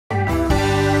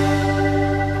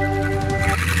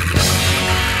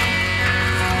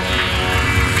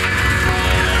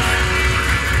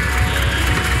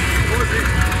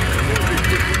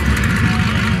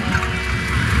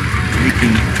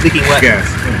gas.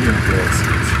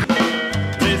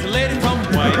 There's a lady from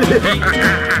Waikiki.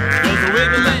 There's a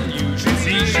wiggle and you should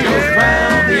see. She goes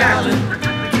round the island.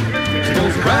 She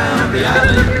goes round the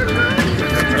island.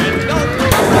 And don't go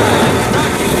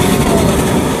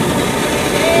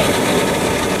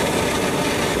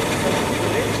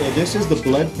So this is the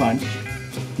blood punch.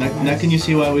 Now can you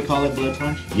see why we call it blood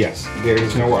punch? Yes, there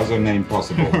is no other name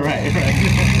possible. right.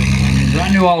 I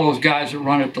knew all those guys that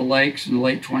run at the lakes in the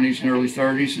late 20s and early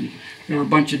 30s, and they were a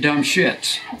bunch of dumb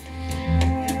shits.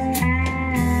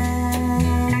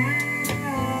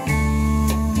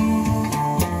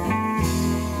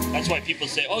 That's why people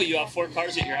say, oh, you have 4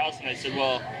 cars at your house. And I said,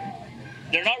 well,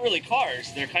 they're not really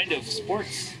cars. They're kind of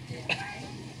sports.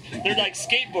 They're like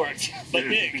skateboards, but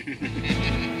big.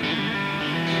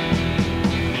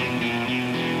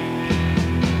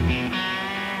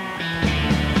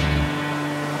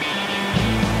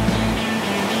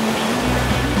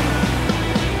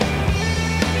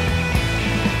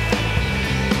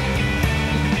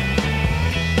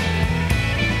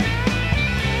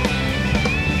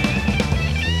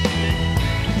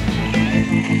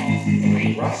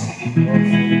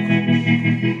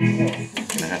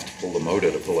 Gonna have to pull the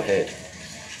motor to pull ahead.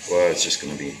 Well, it's just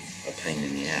gonna be a pain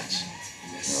in the ass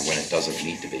when it doesn't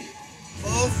need to be.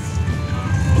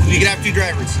 You can have 2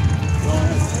 drivers.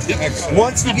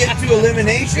 Once you get to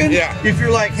elimination, if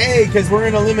you're like, hey, because we're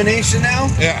in elimination now,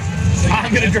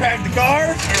 I'm gonna drive the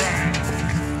car.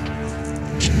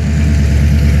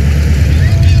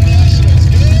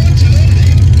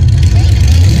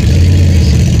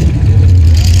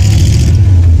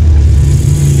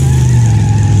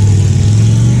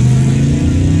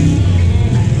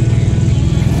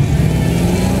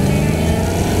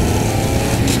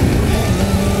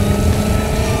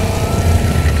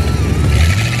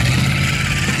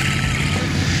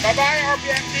 Bye-bye,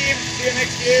 RPM team. See you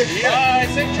next year.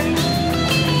 Bye.